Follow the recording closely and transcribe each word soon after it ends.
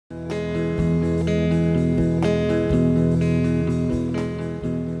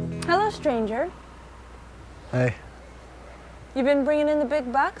Hey. You been bringing in the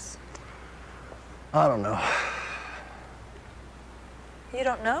big bucks? I don't know. You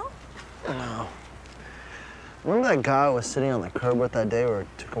don't know? No. Remember that guy I was sitting on the curb with that day where we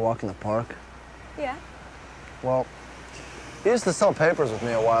took a walk in the park? Yeah. Well, he used to sell papers with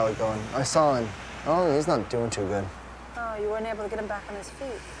me a while ago, and I saw him. Oh, he's not doing too good. Oh, you weren't able to get him back on his feet.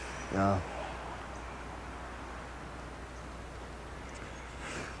 No.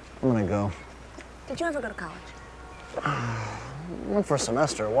 I'm gonna go. Did you ever go to college? Went for a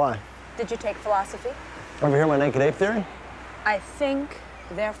semester. Why? Did you take philosophy? Ever hear my naked ape theory? I think,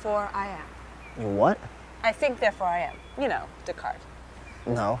 therefore I am. You what? I think, therefore I am. You know, Descartes.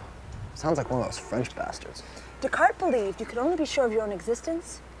 No. Sounds like one of those French bastards. Descartes believed you could only be sure of your own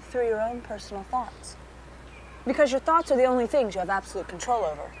existence through your own personal thoughts. Because your thoughts are the only things you have absolute control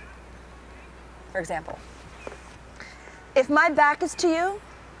over. For example, if my back is to you,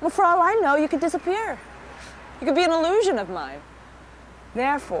 well, for all I know, you could disappear. You could be an illusion of mine.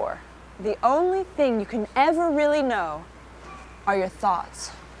 Therefore, the only thing you can ever really know are your thoughts.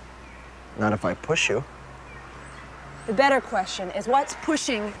 Not if I push you. The better question is, what's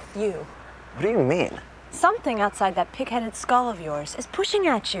pushing you? What do you mean? Something outside that pig-headed skull of yours is pushing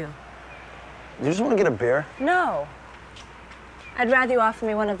at you. You just want to get a beer? No. I'd rather you offer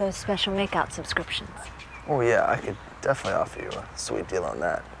me one of those special makeout subscriptions. Oh, yeah, I could definitely offer you a sweet deal on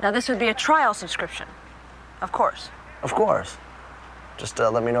that. Now, this would be a trial subscription. Of course. Of course. Just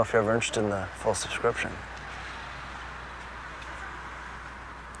let me know if you're ever interested in the full subscription.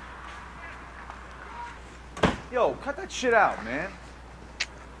 Yo, cut that shit out, man.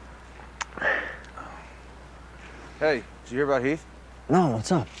 Hey, did you hear about Heath? No,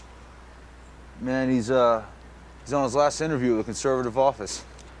 what's up? Man, he's on his last interview with the conservative office.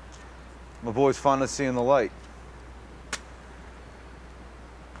 My boy's finally seeing the light.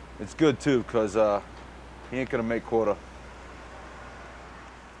 It's good, too, because he ain't gonna make quota.